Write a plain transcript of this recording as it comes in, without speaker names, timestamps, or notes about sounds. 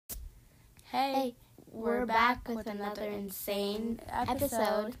Hey, we're back with another insane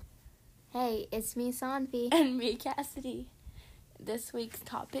episode. Hey, it's me, Sanvi. And me, Cassidy. This week's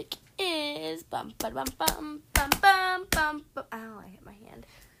topic is bum bum bum bum bum bum bum bum. Ow, I hit my hand.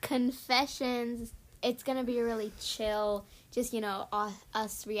 Confessions. It's gonna be really chill. Just,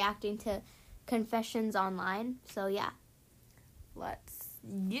 us reacting to confessions online. So, yeah. Let's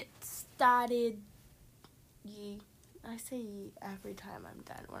get started. Yee. I say yee every time I'm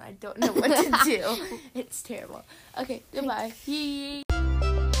done when I don't know what to do. It's terrible. Okay, goodbye. Yee.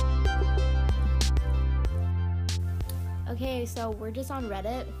 Okay, so we're just on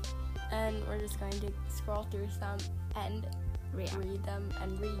Reddit. And we're just going to scroll through some and read them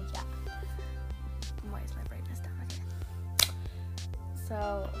and read. Why is my brightness down again?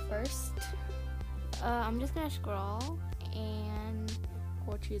 So, first, I'm just gonna scroll and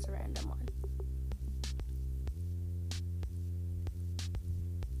we'll choose a random one.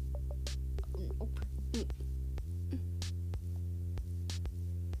 nope.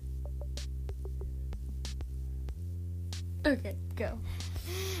 Okay, go.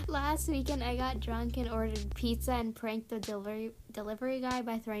 Last weekend, I got drunk and ordered pizza and pranked the delivery guy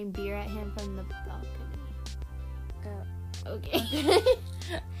by throwing beer at him from the balcony. Okay. You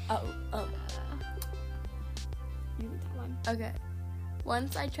that one. Okay.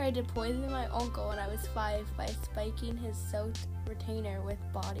 Once I tried to poison my uncle when I was 5 by spiking his soaked retainer with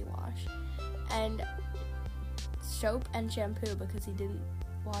body wash and soap and shampoo because he didn't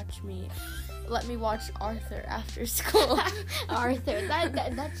let me watch Arthur after school. Arthur,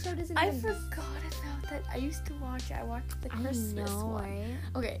 that show doesn't I even... forgot about that. I used to watch it. I watched the Christmas one. Right?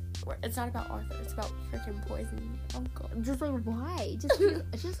 Okay, it's not about Arthur. It's about freaking poisoning your uncle. Just like, why?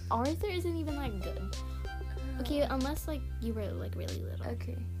 Just Arthur isn't even that good. Okay, unless like you were like really little.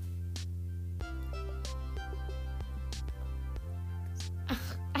 Okay.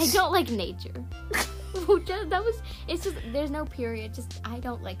 I don't like nature. It's just, there's no period. Just, I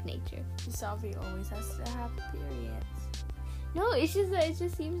don't like nature. Sophie always has to have periods. No, it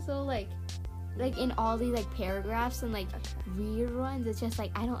just seems so like in all these like paragraphs and like reruns, it's just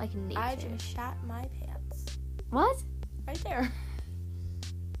like, I don't like nature. I just shat my pants. What? Right there.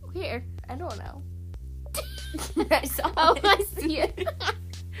 Where? I don't know. I saw I see it.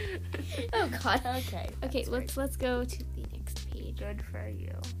 Oh god. Okay, let's go to the next page. Good for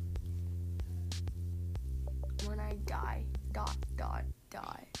you. When I die.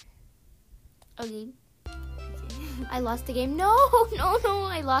 Okay. I lost the game. No,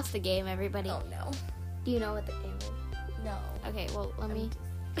 I lost the game, everybody. Oh no. Do you know what the game is? No. Okay, well,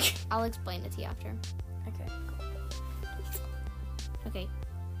 I'll explain it to you after. Okay.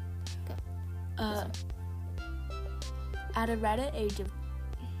 Go. At a Reddit age of...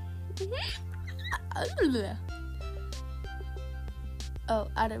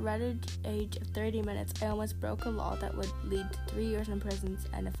 at a Reddit age of 30 minutes, I almost broke a law that would lead to 3 years in prison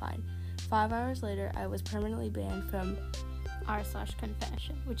and a fine. 5 hours later, I was permanently banned from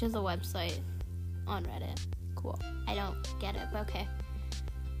r/confession, which is a website on Reddit. Cool. I don't get it, but okay.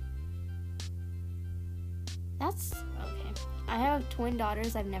 That's okay. I have twin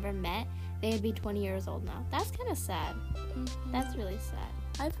daughters I've never met. They'd be 20 years old now. That's kind of sad. Mm-hmm. That's really sad.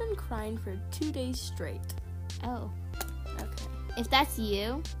 I've been crying for 2 days straight. Oh. Okay. If that's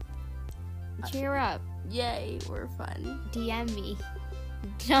you, cheer up. Yay, we're fun. DM me.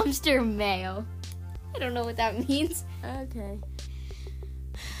 Dumpster mail. I don't know what that means. Okay.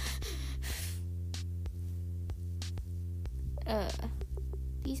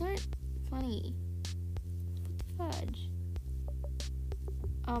 These aren't funny. What the fudge?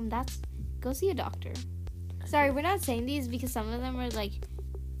 Go see a doctor. Sorry, we're not saying these because some of them are like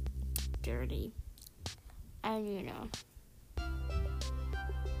dirty. And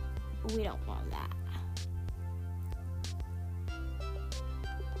we don't want that.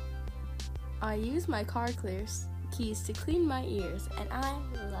 I use my car keys to clean my ears, and I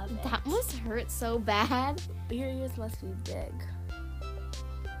love it. That must hurt so bad. Your ears must be big.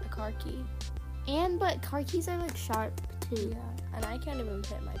 A car key. But car keys are like sharp too. Yeah, and I can't even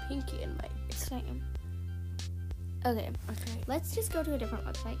fit my pinky in my ear. Same. Okay. Let's just go to a different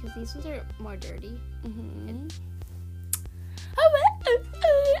website because these ones are more dirty. Mm-hmm.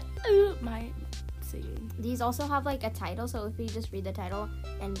 My singing. These also have like a title, so if we just read the title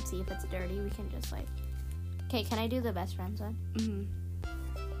and see if it's dirty, we can just like... Okay, can I do the best friends one? Mm-hmm.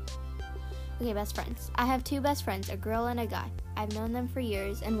 Okay, best friends. I have 2 best friends, a girl and a guy. I've known them for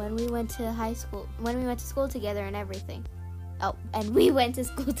years, and when we went to school together and everything.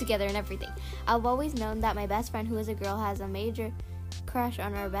 I've always known that my best friend, who is a girl, has a major crush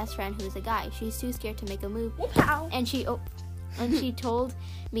on our best friend, who is a guy. She's too scared to make a move. Ow. And she... And she told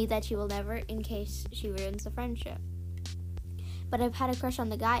me that she will never in case she ruins the friendship. But I've had a crush on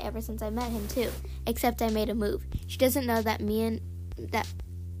the guy ever since I met him too. Except I made a move. She doesn't know that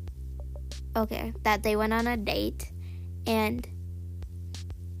that they went on a date and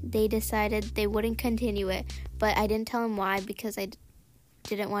they decided they wouldn't continue it. But I didn't tell him why because I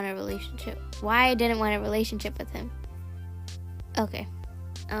didn't want a relationship. Why I didn't want a relationship with him. Okay.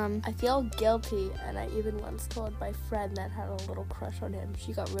 I feel guilty, and I even once told my friend that had a little crush on him.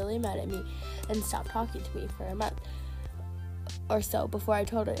 She got really mad at me and stopped talking to me for a month or so before I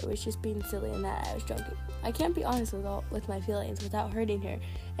told her it was just being silly and that I was joking. I can't be honest with my feelings without hurting her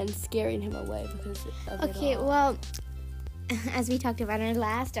and scaring him away because of it all. Well, as we talked about in our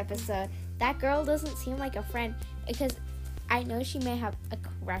last episode, that girl doesn't seem like a friend because I know she may have a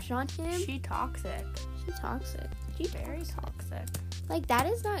crush on him. She's toxic. She's toxic. She's very toxic. Like, that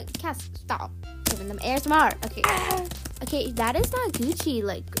is not... Cass, stop giving them ASMR. Okay. Okay, that is not Gucci,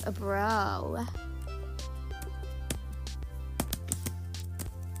 like, bro.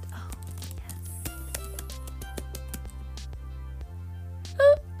 Oh, yes.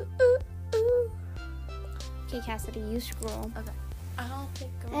 Okay, Cassidy, you scroll. Okay. I'll pick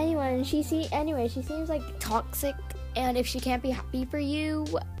her. Anyway, she seems like toxic, and if she can't be happy for you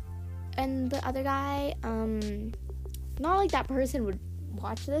and the other guy, not like that person would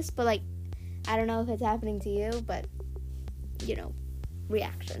watch this, but like, I don't know if it's happening to you, but you know,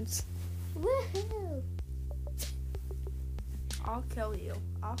 reactions. Woohoo! I'll kill you.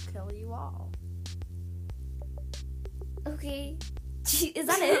 I'll kill you all. Okay. Is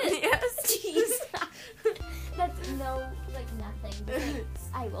that it? Yes. Jeez. That's nothing.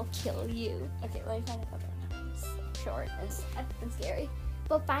 I will kill you. Okay, let me find another one. Short and scary.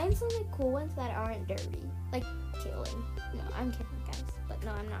 But find some like cool ones that aren't dirty. Like killing. No, I'm kidding, guys. But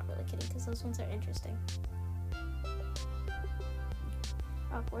no, I'm not really kidding because those ones are interesting.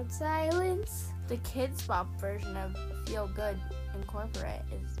 Awkward silence. The Kids Bop version of Feel Good Incorporate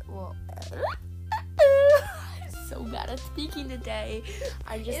is, well... I'm so bad at speaking today.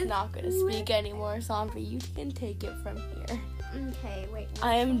 I'm just not going to speak anymore, Sandra. You can take it from here. Okay, wait.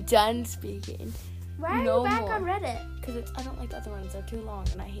 I am done speaking. Why are No you back more. on Reddit? Because I don't like the other ones. They're too long,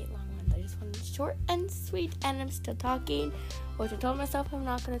 and I hate long ones. I just want it short and sweet, and I'm still talking, which I told myself I'm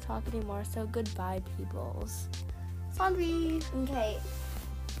not going to talk anymore, so goodbye, peoples. Sandri. Okay.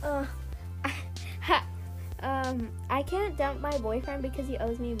 I can't dump my boyfriend because he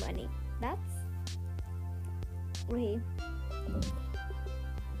owes me money. That's... Wait.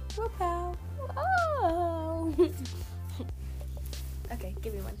 Wow. Oh. Okay,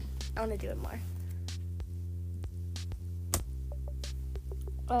 give me one. I want to do it more.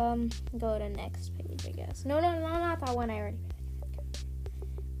 Go to next page, I guess. No, not that one. I already read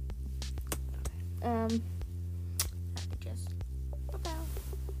it. Let me just... Wow.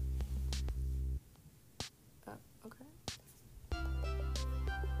 Okay.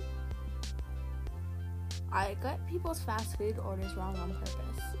 I got people's fast food orders wrong on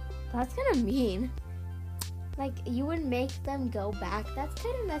purpose. That's kind of mean. Like, you would make them go back. That's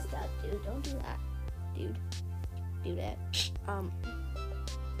kind of messed up, dude. Don't do that. Dude. Do that.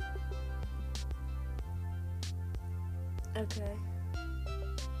 Okay.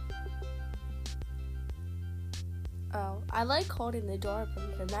 Oh, I like holding the door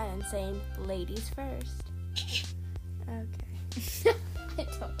open for men and saying, ladies first. Okay. I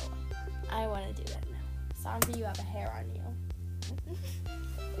don't know. I want to do that now. Sandra, you have a hair on you.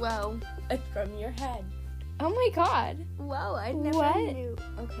 Well, it's from your head. Oh my god. Whoa, I never What? knew.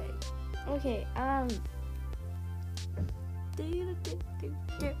 Okay. Okay, Ow!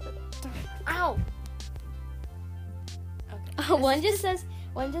 Okay. one just says,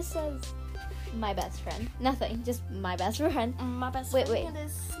 my best friend. Nothing, just my best friend. My best Wait. friend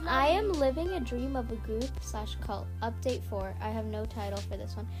is I am living a dream of a group/cult. Update 4. I have no title for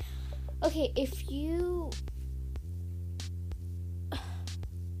this one. Okay, if you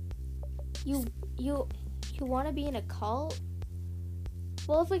want to be in a cult,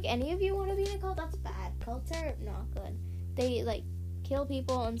 well, if like any of you want to be in a cult, that's bad. Cults are not good. They like kill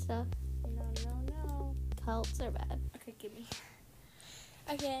people and stuff. No. Cults are bad. Okay, give me.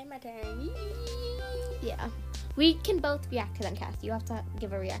 Okay, my turn. Yeah. We can both react to them, Cass. You have to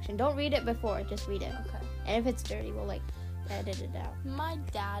give a reaction. Don't read it before, just read it. Okay. And if it's dirty, we'll like edit it out. My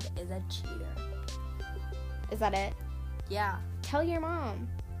dad is a cheater. Is that it? Yeah. Tell your mom.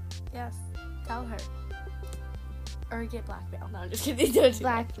 Yes. Tell her. Or get blackmail. No, I'm just kidding. Don't do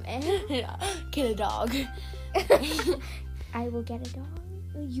that. Blackmail. Get a dog. I will get a dog.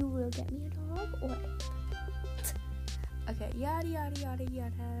 You will get me a dog. Or Okay. Yada yada yada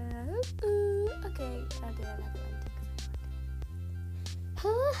yada. Ooh, okay. I'll do another one.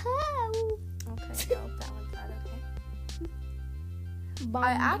 Hoo-hoo. Okay, no, that one's not okay. Bum,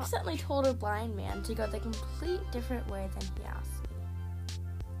 I accidentally told a blind man to go the complete different way than he asked.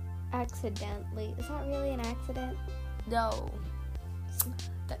 accidentally. Is that really an accident? No.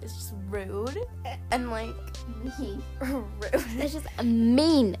 That is just rude. And like, rude. It's just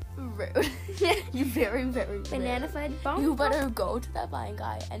mean. Rude. You very, very rude. Banana fudge bum. You better go to that blind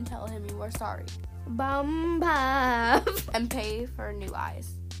guy and tell him you are sorry. Bum pop. And pay for new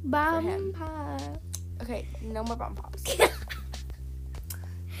eyes. Bum him. pop. Okay, no more bum pops.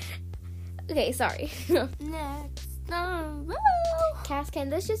 Okay, sorry. Next. No. Cass, can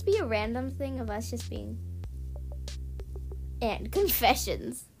this just be a random thing of us just being... And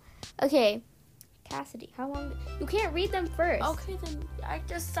confessions. Okay. Cassidy, how long... You can't read them first. Okay, then I'm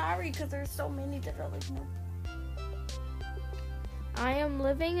just sorry because there's so many that are like, no. I am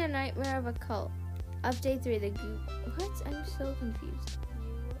living a nightmare of a cult. Update 3, the goop... What? I'm so confused.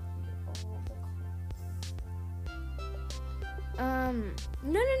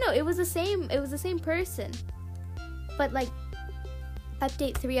 No. It was the same person. But like,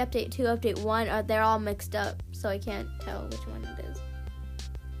 update 3, update 2, update 1, they're all mixed up, so I can't tell which one it is.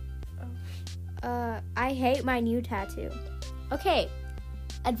 I hate my new tattoo. Okay,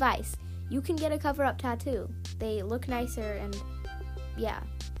 advice. You can get a cover-up tattoo. They look nicer and, yeah.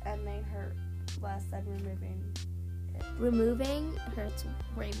 And they hurt less than removing it. Removing hurts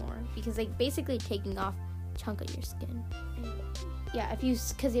way more because they basically taking off a chunk of your skin. Yeah, if you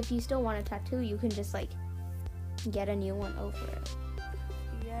still want a tattoo, you can just like get a new one over it.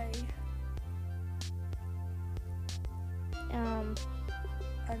 Yay. And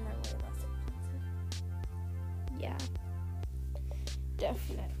they're way less expensive. Yeah.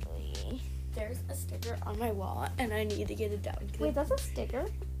 Definitely. There's a sticker on my wall, and I need to get it down. Wait, that's a sticker?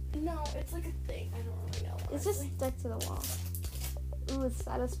 No, it's like a thing. I don't really know. It's just stuck to the wall. Ooh, it's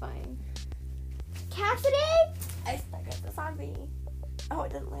satisfying. Cassidy! I stuck this on me. Oh,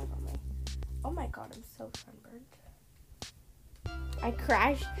 it didn't land on me. Oh my god, I'm so sunburned. I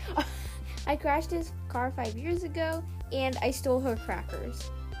crashed his car 5 years ago, and I stole her crackers.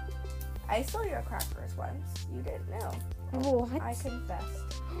 I stole your crackers once. You didn't know. What? I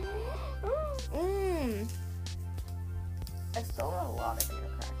confessed. I stole a lot of your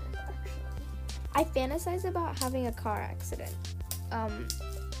crackers, actually. I fantasize about having a car accident. Are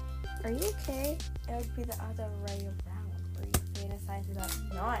you okay? It would be the other way around, where you fantasize about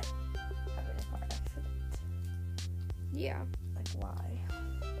not having a car accident. Yeah. Like, why?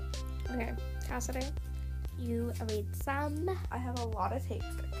 Okay, Cassidy, you read some. I have a lot of tape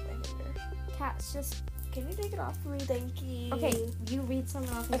stuck to my fingers. Cass, just... Can you take it off for me? Thank you. Okay, you read some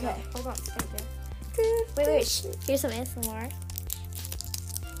and I'll take it Okay. off. Hold on, thank you. Wait, shh. Here's some ASMR.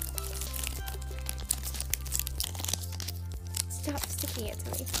 Stop sticking it to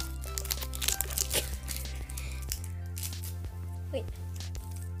me. Wait.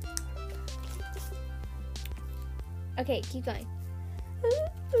 Okay, keep going.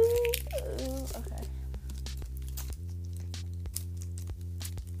 Okay.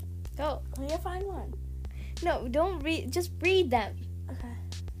 Go. Let me find one. No, don't read. Just read them. Okay.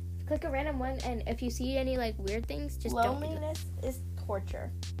 Click a random one, and if you see any like weird things, just don't read them. Loneliness is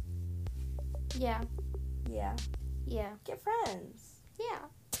torture. Yeah. Yeah. Yeah. Get friends. Yeah.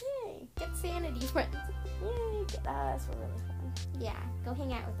 Yay. Get sanity friends. Yay. Get us. We're really fun. Yeah. Go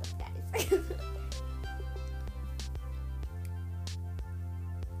hang out with those guys.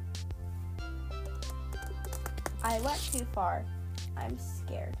 I went too far. I'm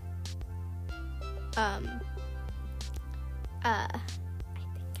scared. I think Cassidy, I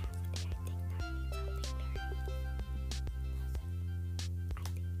think that means something dirty. I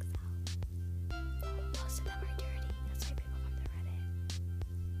think so. Most of them are dirty. That's why people come to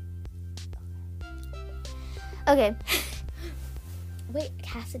Reddit. Okay. Wait,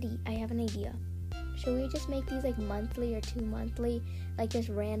 Cassidy, I have an idea. Should we just make these like monthly or 2 monthly, like just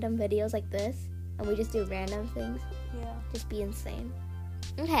random videos like this? And we just do random things? Yeah. Just be insane.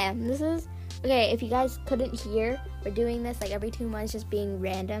 Okay, if you guys couldn't hear, we're doing this like every 2 months, just being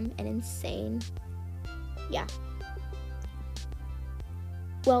random and insane. Yeah.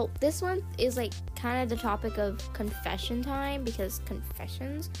 Well, this one is like kind of the topic of confession time because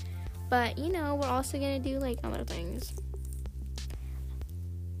confessions. But, we're also going to do like other things.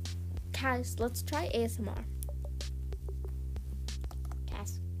 Cass, let's try ASMR.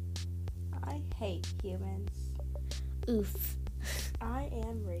 Cass. I hate humans. Oof. I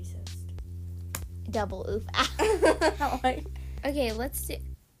am racist. Double oof. Like, Okay, let's do...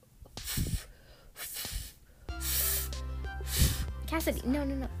 Cassidy, no.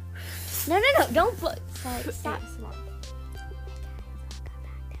 No, don't put... Stop. ASMR.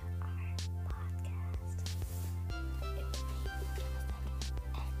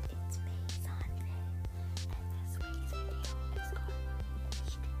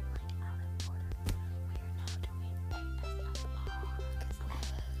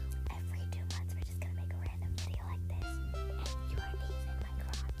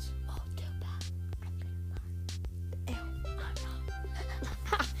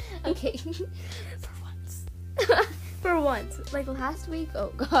 Okay. For once. For once. Like last week, oh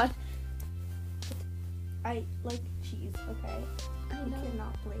god. I like cheese, okay? I You know.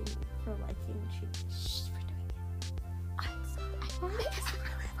 cannot blame me for liking cheese. Shh, we're doing it. I'm sorry. I really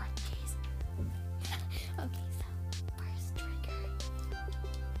like cheese. Okay, so first trigger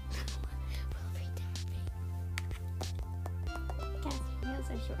will be tapping. Guys, my nails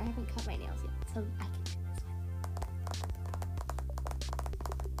are short. I haven't cut my nails yet, so I can do this one.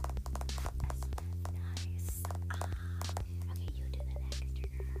 Nice. Okay, you do the next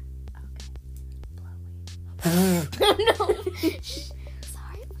trigger. Okay. Blowing. No. Shh.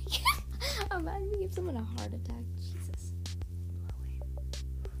 Sorry. Imagine we give someone a heart attack. Jesus. Blowing.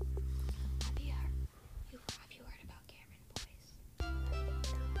 Have you heard about Cameron Boyce? I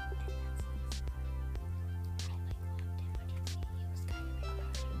loved him. He was kind of my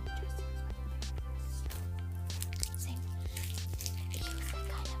crush. Justin was my favorite. Same. He was like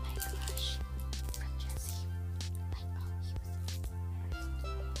kind of my crush from Jesse. Like, oh, he was.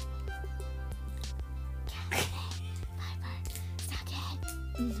 Piper, suck it.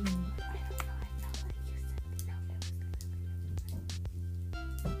 I don't know. I felt like you said no.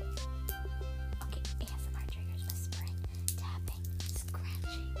 Okay, ASMR triggers: whispering, tapping,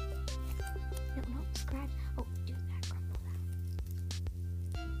 scratching. No, scratch. Oh, do that, crumble that.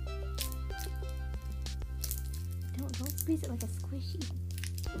 Don't squeeze it like a squishy.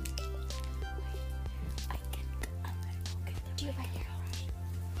 I'm gonna go get the Do you have a hairbrush?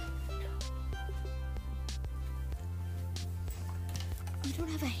 You don't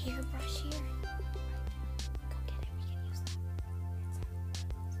have a hairbrush here? Go get it. We can use that.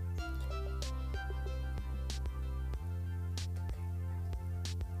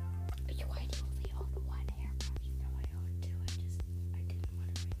 Why do you only own one hairbrush? No, I own two. I didn't want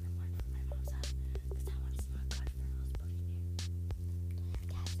to bring the one from my mom's house because that one's not good for nose bleeding.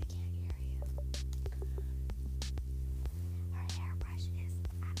 Guys, I can't hear you. Our hairbrush is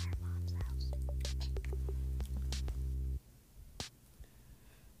at our mom's house.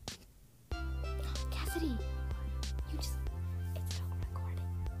 Cassidy, it's still recording.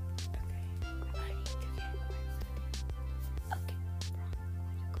 Okay. I need to get Okay, wrong.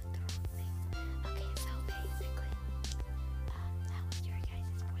 You clicked the wrong thing. Okay, so basically, how was your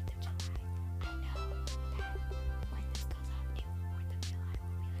guys' 4th of July? I know that when this goes up, 4th of July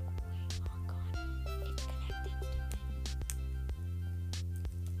will be like way long gone. It's connected to it.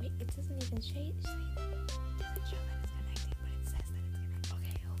 Wait, it doesn't even say that. It doesn't show that it's connected, but it says that it's connected.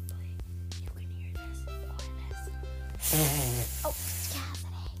 Okay, hopefully you can hear this or this. Oh,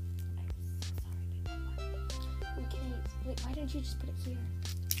 Cassidy. I'm so sorry, but Wait, why didn't you just put it here?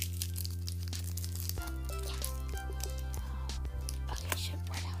 okay, shit,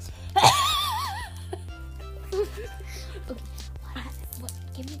 what else? Okay, what?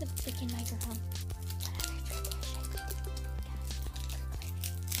 Give me the freaking microphone.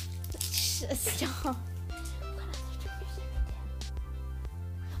 Stop. What other triggers should we do?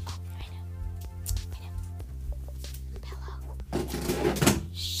 Oh, I know. Pillow.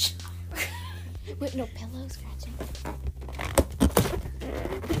 Shh. Wait, no, pillow scratching.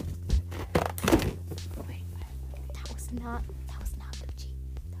 Wait, That was not Gucci.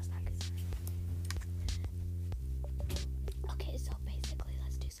 That was not Gucci. Okay, so basically,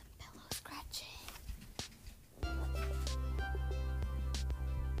 let's do some pillow scratching.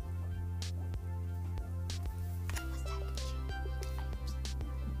 What's that, Gucci?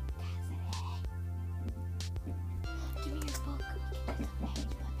 Cassidy. Give me your book.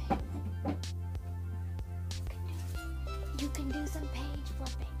 You can do some page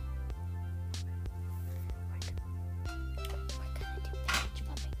flipping. We're gonna do page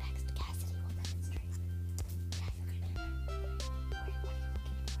flipping next. Cassidy will demonstrate. Yeah, you're gonna. Wait, what are you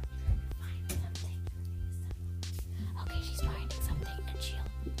looking for? Find something. Okay, she's finding something and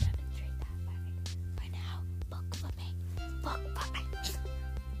she'll demonstrate that by me. Right now, book flipping. Book flipping.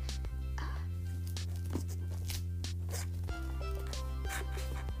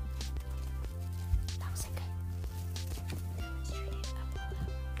 That was okay. Demonstrated up loud.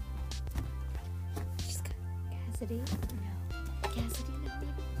 She's got Cassidy. No. Cassidy, no.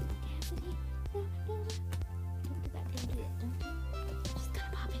 Cassidy, no. Don't do that. Don't do it. She's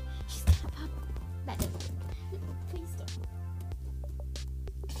gonna pop it. She's gonna pop it. That didn't. Please don't.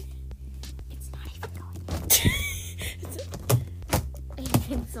 It's not even going. It's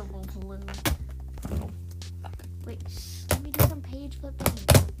invincible blue. Wait, shh. Let me do some page flipping.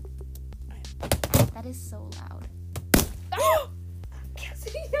 That is so loud.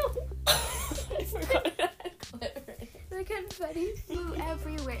 Cassidy, no. I forgot that clip. The confetti flew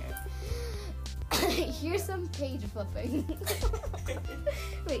everywhere. Here's some page flipping.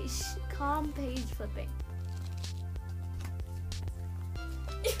 Wait, calm page flipping.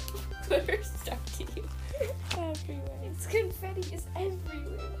 Glitter stuck to you everywhere. It's confetti is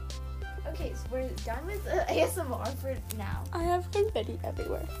everywhere. Okay, so we're done with the ASMR for now. I have confetti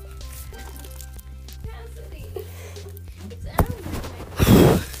everywhere. Cassidy, it's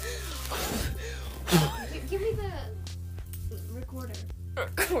everywhere. Give me the recorder.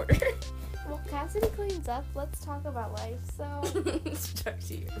 Well, Cassidy cleans up. Let's talk about life. So, Stuck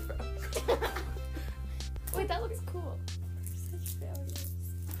to your phone. wait, that looks cool. Such failures.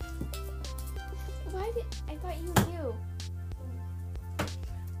 Why did I thought you knew?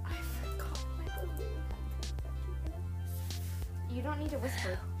 I forgot my balloon had confetti in it. You don't need to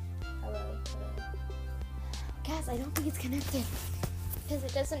whisper. Hello. Cass, I don't think it's connected because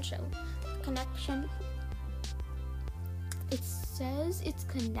it doesn't show connection. It says it's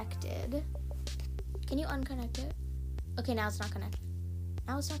connected. Can you unconnect it? Okay, now it's not connected.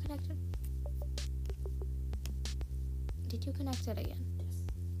 Now it's not connected. Did you connect it again? Yes.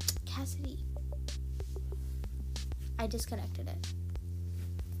 Cassidy. I disconnected it.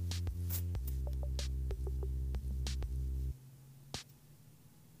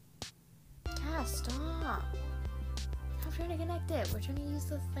 Cass, stop. I'm trying to connect it. We're trying to use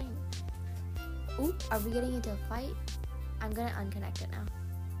the thing. Oop, are we getting into a fight? I'm gonna unconnect it now.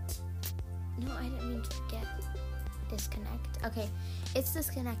 No, I didn't mean to get disconnect. Okay, it's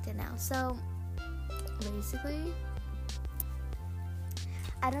disconnected now. So, basically,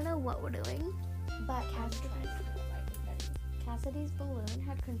 I don't know what we're doing, but Cassidy's balloon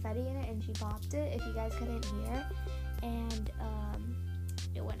had confetti in it and she popped it, if you guys couldn't hear, and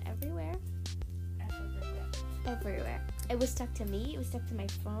it went everywhere. Everywhere. It was stuck to me, it was stuck to my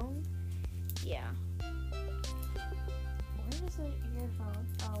phone. Yeah. Where is your phone?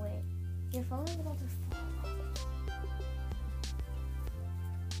 Oh wait. Your phone is about to fall off.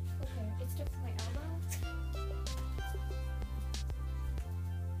 Okay, it's stuck to my elbow.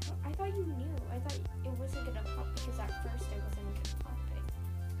 I thought you knew. I thought it wasn't gonna pop because at first it wasn't gonna pop it.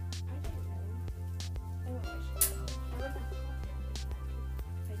 I didn't know. I don't know. I would have popped it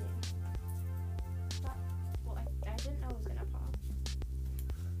if I didn't. Well, I didn't know it was gonna pop.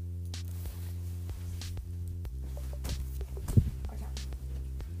 Okay.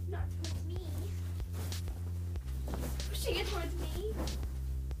 Not towards me. Pushing it towards me.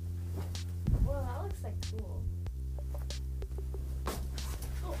 Well, that looks like cool.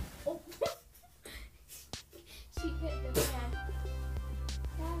 Oh. She hit her hand.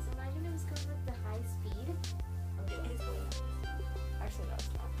 Yes, imagine it was going with the high speed. Okay, it's going up. Actually, no, it's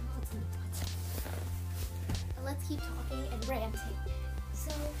not. No, it's not. Let's keep talking and ranting.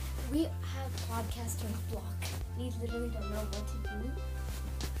 So, we have podcaster block. We literally don't know what to do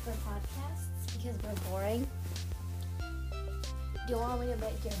for podcasts because we're boring. Do you want me to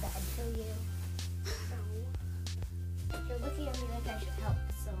make your bed for you? No. You're looking at me like I should help,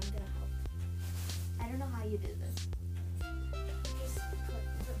 so I'm gonna help. I don't know how you do this. Just put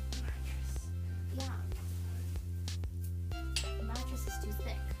the mattress. Yeah. The mattress is too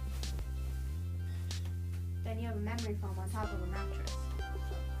thick. Then you have a memory foam on top of a mattress.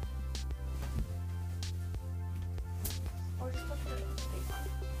 Or just put the big one.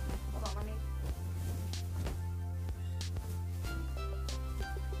 Hold on, let me.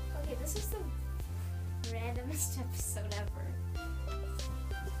 Okay, this is the randomest episode ever.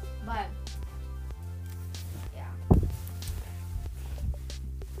 But yeah.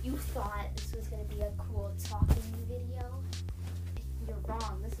 You thought this was gonna be a cool talking video? You're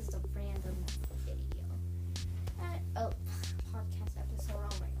wrong. This is a random video. Podcast episode.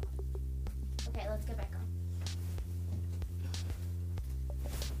 Oh my god. Okay, let's get back on.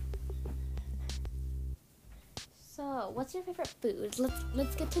 So, what's your favorite food?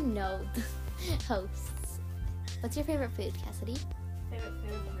 Let's get to know the hosts. What's your favorite food, Cassidy? Favorite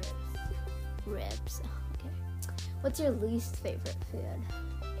food, ribs. Ribs. Oh, okay. What's your least favorite food?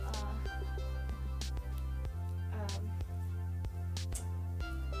 I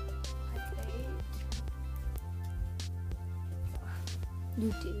hate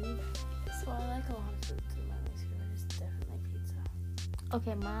You do. So I like a lot of foods, and my least favorite is definitely pizza.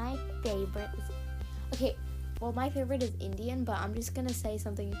 Okay, my favorite is... Okay, well, my favorite is Indian, but I'm just gonna say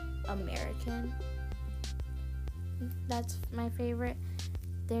something American. That's my favorite.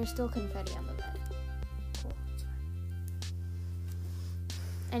 There's still confetti on the bed. Cool, that's fine.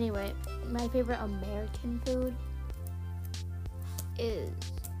 Anyway, my favorite American food is...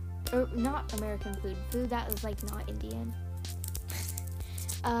 Or not American food. Food that is, like, not Indian.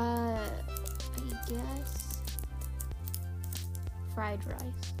 I guess... Fried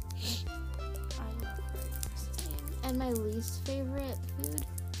rice. I love And my least favorite food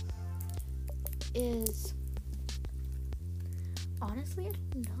is, honestly, I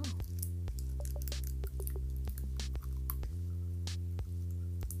don't know.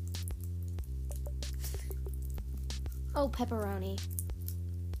 Oh, pepperoni.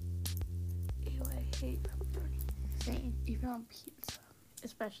 Ew, I hate pepperoni. Same. Even on pizza.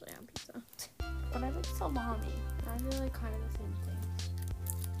 Especially on pizza. But I like salami. I feel like kind of the same thing.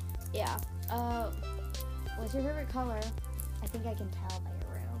 Yeah. What's your favorite color? I think I can tell by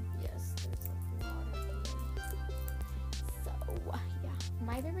your room. Yes, there's a lot of things. So, yeah.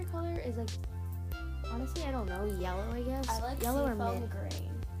 My favorite color is like, honestly, I don't know, yellow, I guess. I like yellow or seafoam mint.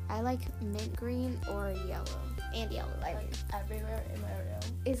 green. I like mint green or yellow. And yellow. Like everywhere in my room.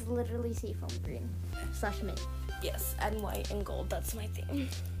 It's literally seafoam green / mint. Yes, and white and gold. That's my theme.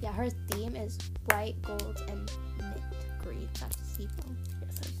 Yeah, her theme is white, gold, and mint green. That's seafoam.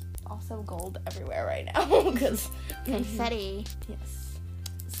 Yes, there's also gold everywhere right now. Because Confetti. yes.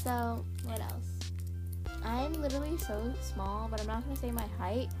 So, what else? I'm literally so small, but I'm not going to say my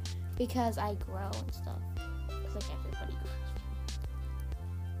height because I grow and stuff. It's like everybody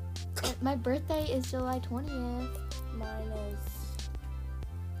grows. My birthday is July 20th. Mine is.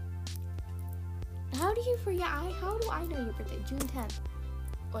 How do you forget? How do I know your birthday? June 10th.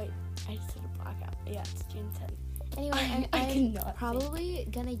 Wait, I just did a blackout. Yeah, it's June 10th. Anyway, I I'm cannot probably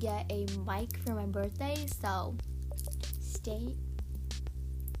gonna get a mic for my birthday, so stay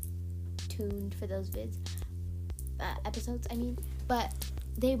tuned for those episodes. I mean, but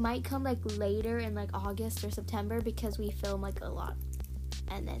they might come like later in like August or September because we film like a lot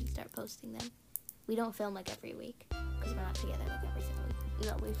and then start posting them. We don't film like every week because we're not together like every single week.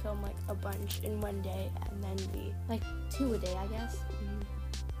 No, we film like a bunch in one day, and then we. Like 2 a day, I guess.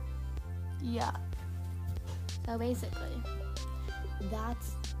 Yeah. So basically,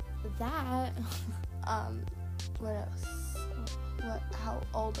 that's that. What else? How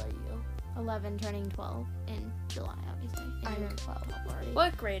old are you? 11 turning 12 in July, obviously. And I'm you're 12 already.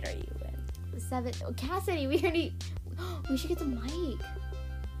 What grade are you in? 7. Oh, Cassidy, we should get the mic.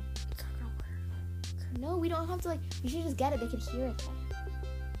 It's not gonna work. No, we don't have to, like, we should just get it. They can hear it then.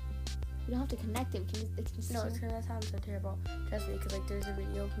 We don't have to connect it. They can just No, it's gonna sound so terrible. Trust me, because like there's a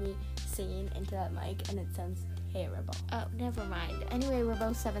video of me singing into that mic, and it sounds terrible. Oh, never mind. Anyway, we're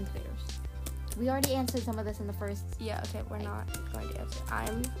both 7th graders. We already answered some of this in the first. Yeah. Okay, we're not going to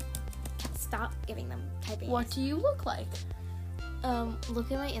answer. Stop giving them typing. What do you look like?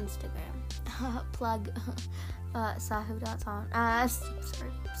 Look at my Instagram. Plug sahu.son.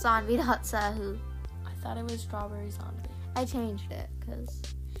 Sorry, sanvi.sahu. I thought it was strawberry zombie. I changed it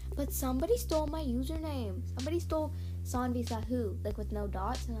but somebody stole my username. Somebody stole Sanvi Sahu, like with no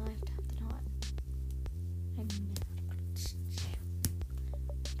dots, and I have to have the dot. I'm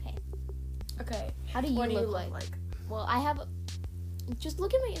mad. Okay. How do you What do you look look like? Well, I have. Just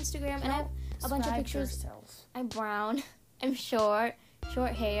look at my Instagram, and I have a bunch of Describe pictures. yourself. I'm brown. I'm short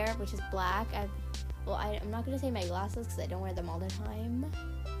hair, which is black. I'm not gonna say my glasses because I don't wear them all the time.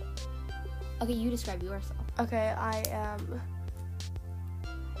 Okay, you describe yourself. Okay, I am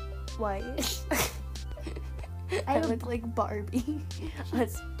white. I look like Barbie.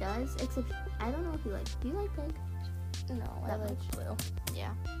 Does, except I don't know if you like. Do you like pink? No, I That like much. blue.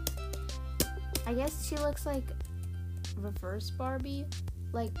 Yeah. I guess she looks like reverse Barbie.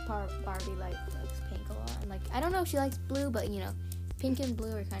 Like Barbie likes pink a lot, and like I don't know if she likes blue, but you know, pink and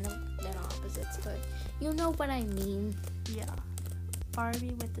blue are kind of they're not opposites, but you know what I mean. Yeah.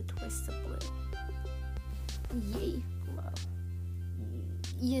 Barbie with the twist of blue. Yay. Love.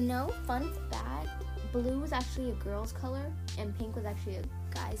 You know, fun fact, blue was actually a girl's color and pink was actually a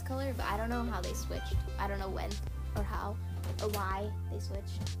guy's color, but I don't know how they switched. I don't know when or how or why they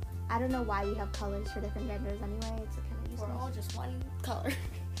switched. I don't know why we have colors for different genders anyway. It's kind of useless. We're all just one color.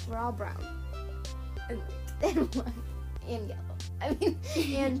 We're all brown. And And white. And yellow. I mean,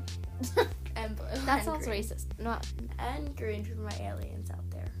 and and blue. that and sounds green. racist. Not, And green for my aliens out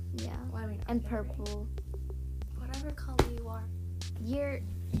there. yeah. Why we not And get purple. green? Whatever color you are. You're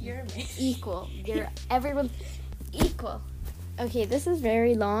You're amazing. equal. You're everyone equal. Okay, this is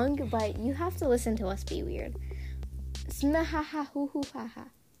very long, but you have to listen to us be weird. Smahaha hoo hoo ha ha.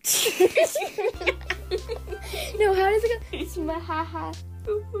 No, how does it go? Smahaha.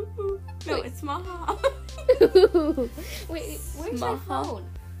 No, it's Maha. Wait, where's my Smaha. phone?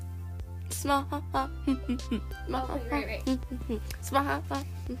 Smaha. Oh, right. Smaha.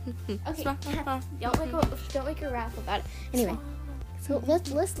 Okay, don't make a rap about it. Anyway, so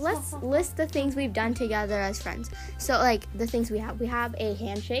let's list the things we've done together as friends. So like the things we have a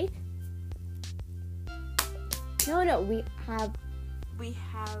handshake. No, we have We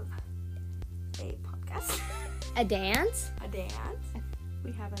have a podcast. A dance? a dance.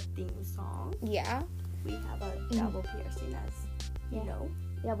 We have a theme song. Yeah. We have a double piercing, as you know.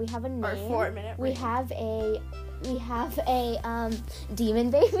 Yeah, we have a name. Or 4-minute We ring. have a demon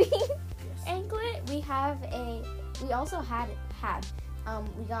baby Yes. anklet. We also had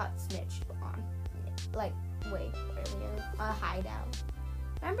we got snitched on like way earlier. A hideout.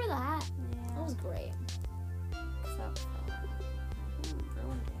 Remember that? Yeah. That was great. Except for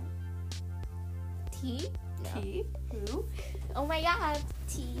ruined T? it. No. T. Who? Oh my god,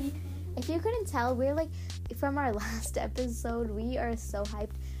 T. If you couldn't tell, we're like, from our last episode, we are so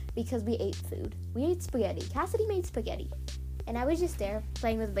hyped because we ate food. We ate spaghetti. Cassidy made spaghetti. And I was just there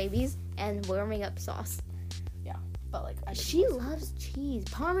playing with babies and warming up sauce. But like I She loves cheese.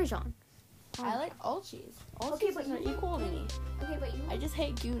 Parmesan. I like all cheese. All Okay, cheeses but are you equal to me. Okay, but I just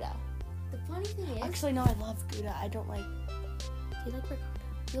hate Gouda. the funny thing is, Actually, no, I love Gouda. I don't like. do you like ricotta?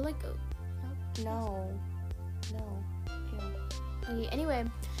 Do you like goat? No. Ew. Okay, anyway,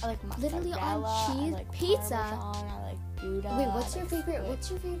 I like mozzarella. Literally on I cheese like pizza. Parmesan, I like Gouda. wait, what's I your like favorite? squid. What's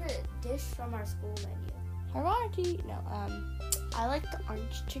your favorite dish from our school menu? Harati. No. I like the orange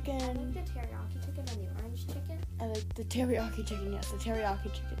I like chicken. the teriyaki chicken and the orange chicken. I like the teriyaki chicken. Yes, the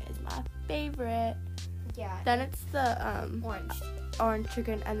teriyaki chicken is my favorite. Yeah. Then it's the Orange.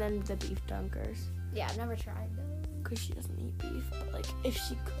 chicken, and then the beef dunkers. Yeah, I've never tried those. Cause she doesn't eat beef, but like if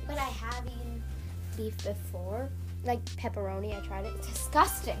she could. But I have eaten beef before. Like pepperoni, I tried it. It's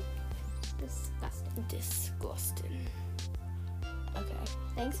disgusting. Disgusting. Disgusting. Okay.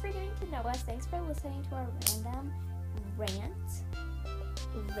 Thanks for getting to know us. Thanks for listening to our random rant.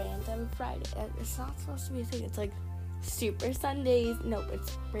 Random Friday. It's not supposed to be a thing. It's like Super Sundays. Nope,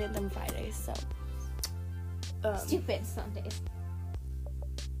 it's Random Fridays. So. Stupid Sundays.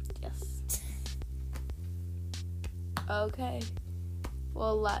 Yes. Okay.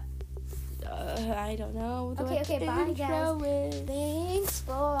 Well, I don't know. Okay, what the bye, intro guys. is. Thanks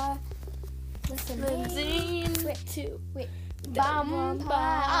for listening. Listening Wait, to wait. Bumpa.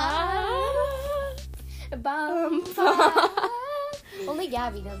 Only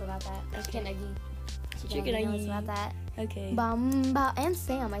Gabby knows about that. Okay. Chicken eggy. Chicken Gabby knows eggy. about that. Okay. Bumba and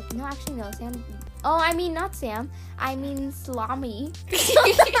Sam. No, Sam. Oh, I mean not Sam. I mean salami.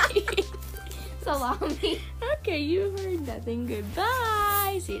 Salami. Okay, you heard nothing.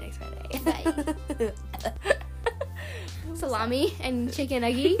 Goodbye. See you next Friday. Bye. Salami and chicken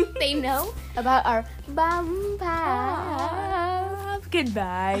eggy. They know about our bumpa.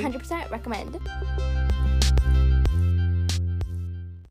 Goodbye. 100% recommend.